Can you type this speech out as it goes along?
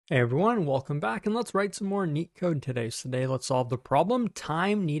Hey everyone, welcome back, and let's write some more Leetcode today. So today let's solve the problem,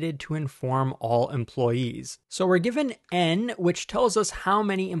 time needed to inform all employees. So we're given n, which tells us how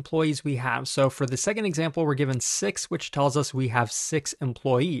many employees we have. So for the second example, we're given 6, which tells us we have 6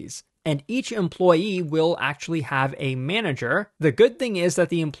 employees. And each employee will actually have a manager. The good thing is that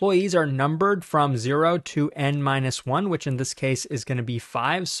the employees are numbered from 0 to n-1, which in this case is going to be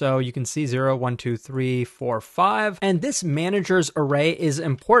 5. So you can see 0, 1, 2, 3, 4, 5. And this managers array is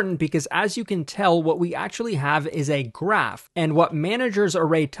important because, as you can tell, what we actually have is a graph. And what managers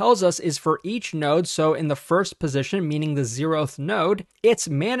array tells us is for each node, so in the first position, meaning the 0th node, its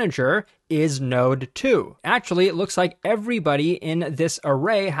manager is node 2. Actually, it looks like everybody in this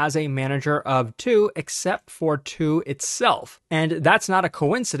array has a manager of 2 except for 2 itself. And that's not a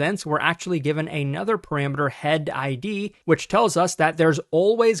coincidence. We're actually given another parameter, head ID, which tells us that there's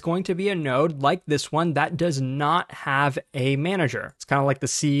always going to be a node like this one that does not have a manager. It's kind of like the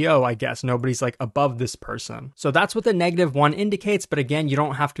CEO, I guess. Nobody's like above this person. So that's what the -1 indicates. But again, you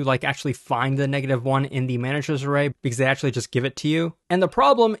don't have to like actually find the -1 in the managers array because they actually just give it to you. And the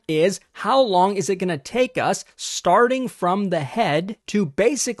problem is, how long is it going to take us starting from the head to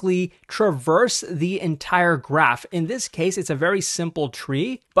basically traverse the entire graph? In this case, it's a very simple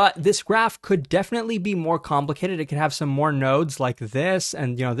tree, but this graph could definitely be more complicated. It could have some more nodes like this,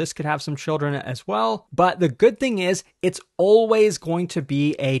 and this could have some children as well. But the good thing is it's always going to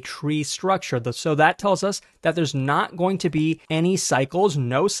be a tree structure. So that tells us that there's not going to be any cycles,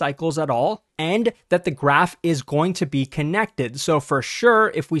 no cycles at all, and that the graph is going to be connected. So for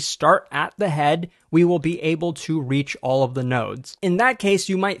sure, if we start at the head, we will be able to reach all of the nodes. In that case,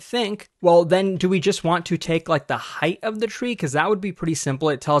 you might think, well, then do we just want to take like the height of the tree? Because that would be pretty simple.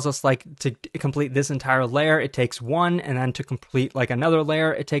 It tells us like to complete this entire layer, it takes 1, and then to complete like another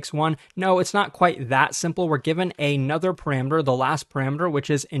layer, it takes 1. No, it's not quite that simple. We're given another parameter, the last parameter, which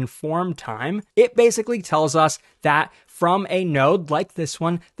is inform time. It basically tells us that from a node like this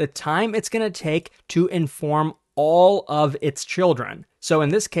one, the time it's going to take to inform all of its children. So in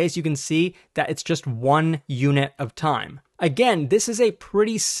this case, you can see that it's just 1 unit of time. Again, this is a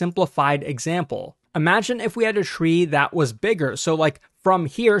pretty simplified example. Imagine if we had a tree that was bigger. So like from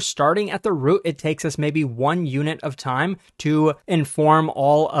here, starting at the root, it takes us maybe 1 unit of time to inform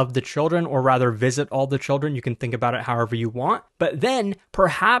all of the children, or rather visit all the children. You can think about it however you want. But then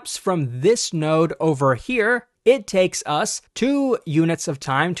perhaps from this node over here, it takes us 2 units of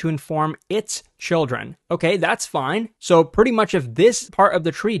time to inform its children. Okay, that's fine. So pretty much if this part of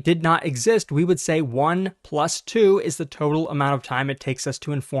the tree did not exist, we would say 1 plus 2 is the total amount of time it takes us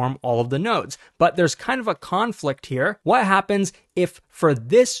to inform all of the nodes. But there's kind of a conflict here. What happens if for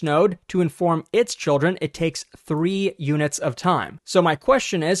this node to inform its children, it takes 3 units of time? So my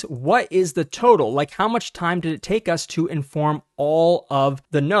question is, what is the total? Like, how much time did it take us to inform all of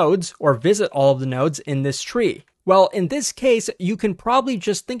the nodes or visit all of the nodes in this tree? Well, in this case, you can probably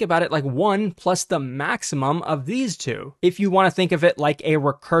just think about it like 1 plus the maximum of these two, if you want to think of it like a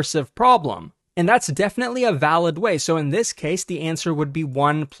recursive problem. And that's definitely a valid way. So in this case, the answer would be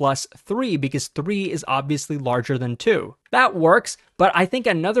 1 plus 3, because 3 is obviously larger than 2. That works, but I think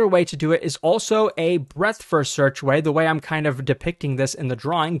another way to do it is also a breadth first search way, the way I'm kind of depicting this in the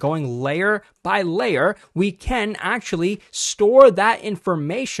drawing, going layer by layer. We can actually store that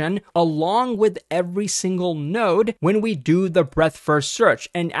information along with every single node when we do the breadth first search.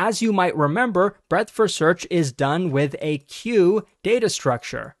 And as you might remember, breadth first search is done with a queue data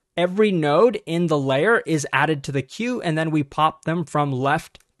structure. Every node in the layer is added to the queue, and then we pop them from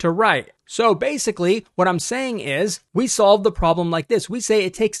left to right. So basically, what I'm saying is we solve the problem like this. We say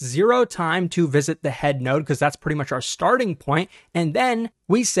it takes 0 time to visit the head node, because that's pretty much our starting point. And then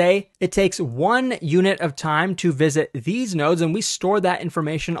we say it takes 1 unit of time to visit these nodes, and we store that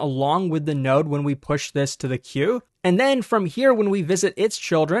information along with the node when we push this to the queue. And then from here, when we visit its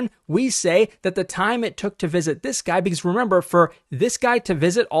children, we say that the time it took to visit this guy, because remember, for this guy to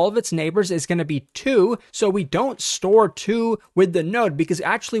visit all of its neighbors is going to be 2. So we don't store 2 with the node, because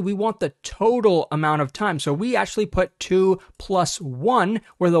actually we want the total amount of time. So we actually put 2 plus 1,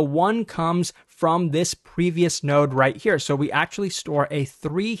 where the 1 comes from this previous node right here. So we actually store a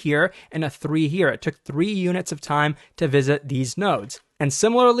 3 here and a 3 here. It took 3 units of time to visit these nodes. And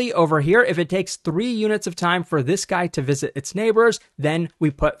similarly over here, if it takes 3 units of time for this guy to visit its neighbors, then we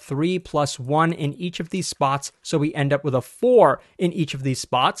put 3 plus 1 in each of these spots. So we end up with a 4 in each of these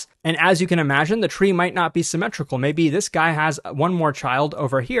spots. And as you can imagine, the tree might not be symmetrical. Maybe this guy has 1 more child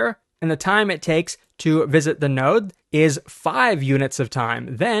over here, and the time it takes to visit the node is 5 units of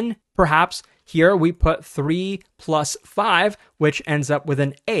time. Then perhaps here we put 3 plus 5, which ends up with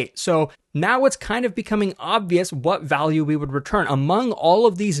an 8. So now it's kind of becoming obvious what value we would return. Among all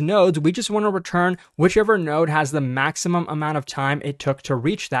of these nodes, we just want to return whichever node has the maximum amount of time it took to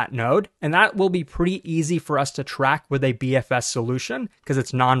reach that node. And that will be pretty easy for us to track with a BFS solution because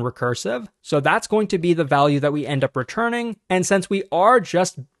it's non-recursive. So that's going to be the value that we end up returning. And since we are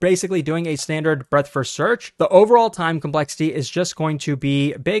just basically doing a standard breadth first search, the overall time complexity is just going to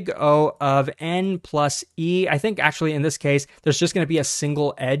be big O of n plus e. I think actually in this case, there's just going to be a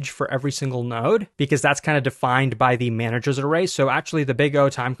single edge for every single node because that's kind of defined by the managers array. So actually the big O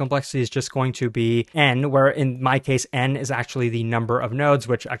time complexity is just going to be n, where in my case, n is actually the number of nodes,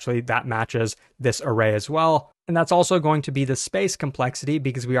 which actually that matches this array as well. And that's also going to be the space complexity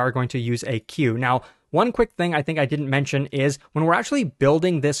because we are going to use a queue. Now, one quick thing I think I didn't mention is when we're actually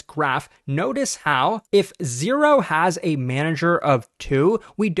building this graph, notice how if 0 has a manager of 2,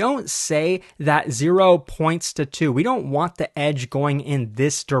 we don't say that 0 points to 2. We don't want the edge going in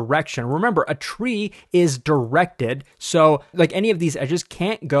this direction. Remember, a tree is directed, so like any of these edges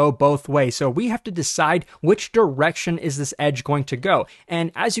can't go both ways. So we have to decide which direction is this edge going to go.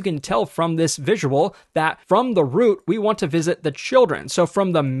 And as you can tell from this visual, that from the root, we want to visit the children. So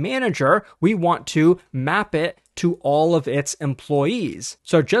from the manager, we want to map it to all of its employees.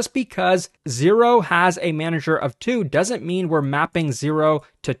 So just because 0 has a manager of 2 doesn't mean we're mapping 0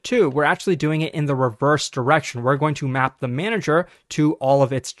 to 2. We're actually doing it in the reverse direction. We're going to map the manager to all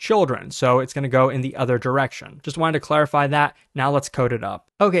of its children. So it's going to go in the other direction. Just wanted to clarify that. Now let's code it up.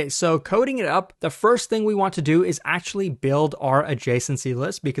 Okay, so coding it up, the first thing we want to do is actually build our adjacency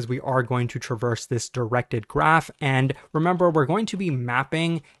list because we are going to traverse this directed graph. And remember, we're going to be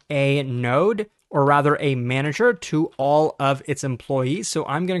mapping a node, or rather a manager, to all of its employees. So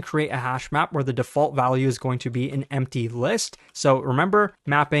I'm going to create a hash map where the default value is going to be an empty list. So remember,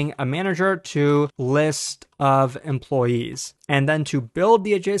 mapping a manager to list of employees. And then to build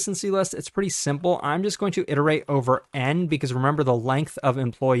the adjacency list, it's pretty simple. I'm just going to iterate over n because remember the length of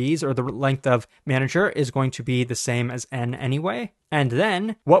employees or the length of manager is going to be the same as n anyway. And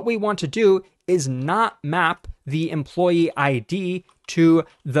then what we want to do is not map the employee ID to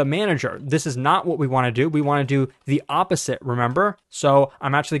the manager. This is not what we want to do. We want to do the opposite, remember? So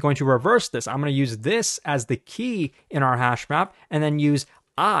I'm actually going to reverse this. I'm going to use this as the key in our hash map and then use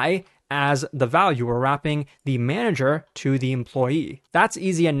I as the value. We're wrapping the manager to the employee. That's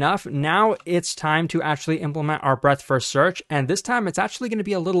easy enough. Now it's time to actually implement our breadth first search. And this time it's actually going to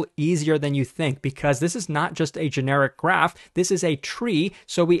be a little easier than you think because this is not just a generic graph. This is a tree.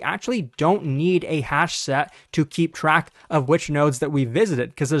 So we actually don't need a hash set to keep track of which nodes that we visited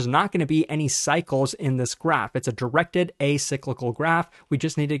because there's not going to be any cycles in this graph. It's a directed acyclical graph. We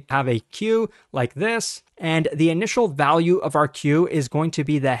just need to have a queue like this. And the initial value of our queue is going to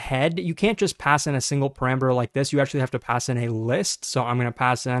be the head. You can't just pass in a single parameter like this. You actually have to pass in a list. So I'm going to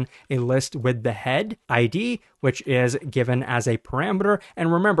pass in a list with the head ID, which is given as a parameter.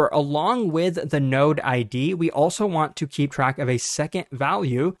 And remember, along with the node ID, we also want to keep track of a second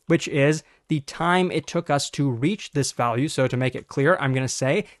value, which is the time it took us to reach this value. So to make it clear, I'm going to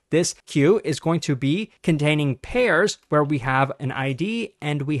say this queue is going to be containing pairs where we have an ID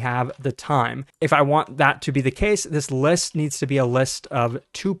and we have the time. If I want that to be the case, this list needs to be a list of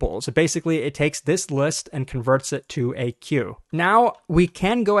tuples. So basically, it takes this list and converts it to a queue. Now, we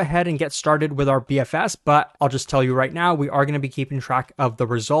can go ahead and get started with our BFS, but I'll just tell you right now, we are going to be keeping track of the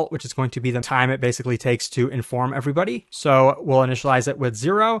result, which is going to be the time it basically takes to inform everybody. So we'll initialize it with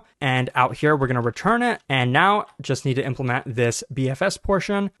 0, and out here, we're going to return it. And now just need to implement this BFS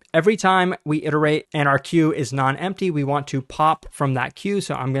portion. Every time we iterate and our queue is non-empty, we want to pop from that queue.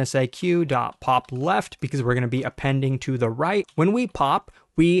 So I'm going to say queue.pop left because we're going to be appending to the right. When we pop,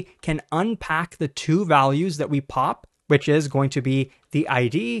 we can unpack the two values that we pop, which is going to be the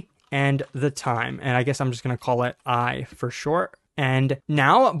ID and the time. And I guess I'm just going to call it I for short. And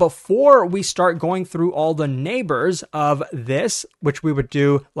now, before we start going through all the neighbors of this, which we would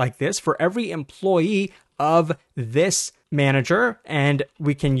do like this for every employee of this manager, and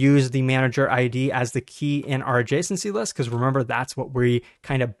we can use the manager ID as the key in our adjacency list, because remember, that's what we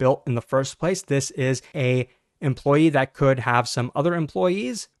kind of built in the first place. This is a employee that could have some other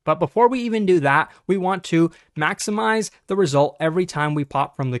employees. But before we even do that, we want to maximize the result every time we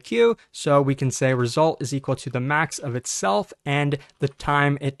pop from the queue. So we can say result is equal to the max of itself and the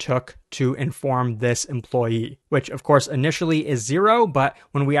time it took to inform this employee, which of course initially is 0, but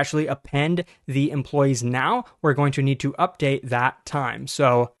when we actually append the employees now, we're going to need to update that time.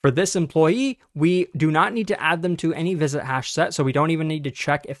 So for this employee, we do not need to add them to any visit hash set. So we don't even need to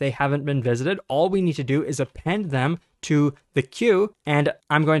check if they haven't been visited. All we need to do is append them to the queue, and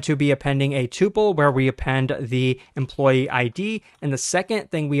I'm going to be appending a tuple where we append the employee ID, and the second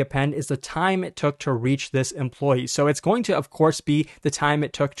thing we append is the time it took to reach this employee. So it's going to, of course, be the time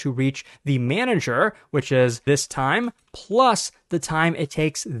it took to reach the manager, which is this time, plus the time it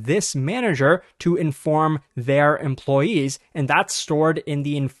takes this manager to inform their employees, and that's stored in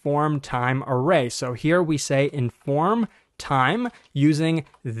the inform time array. So here we say inform time using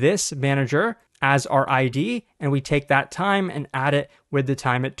this manager as our ID, and we take that time and add it with the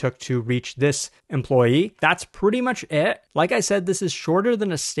time it took to reach this employee. That's pretty much it. Like I said, this is shorter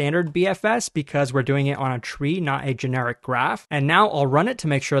than a standard BFS because we're doing it on a tree, not a generic graph. And now I'll run it to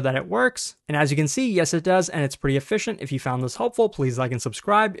make sure that it works. And as you can see, yes, it does, and it's pretty efficient. If you found this helpful, please like and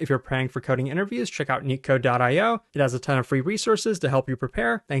subscribe. If you're preparing for coding interviews, check out Leetcode.io. It has a ton of free resources to help you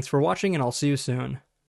prepare. Thanks for watching, and I'll see you soon.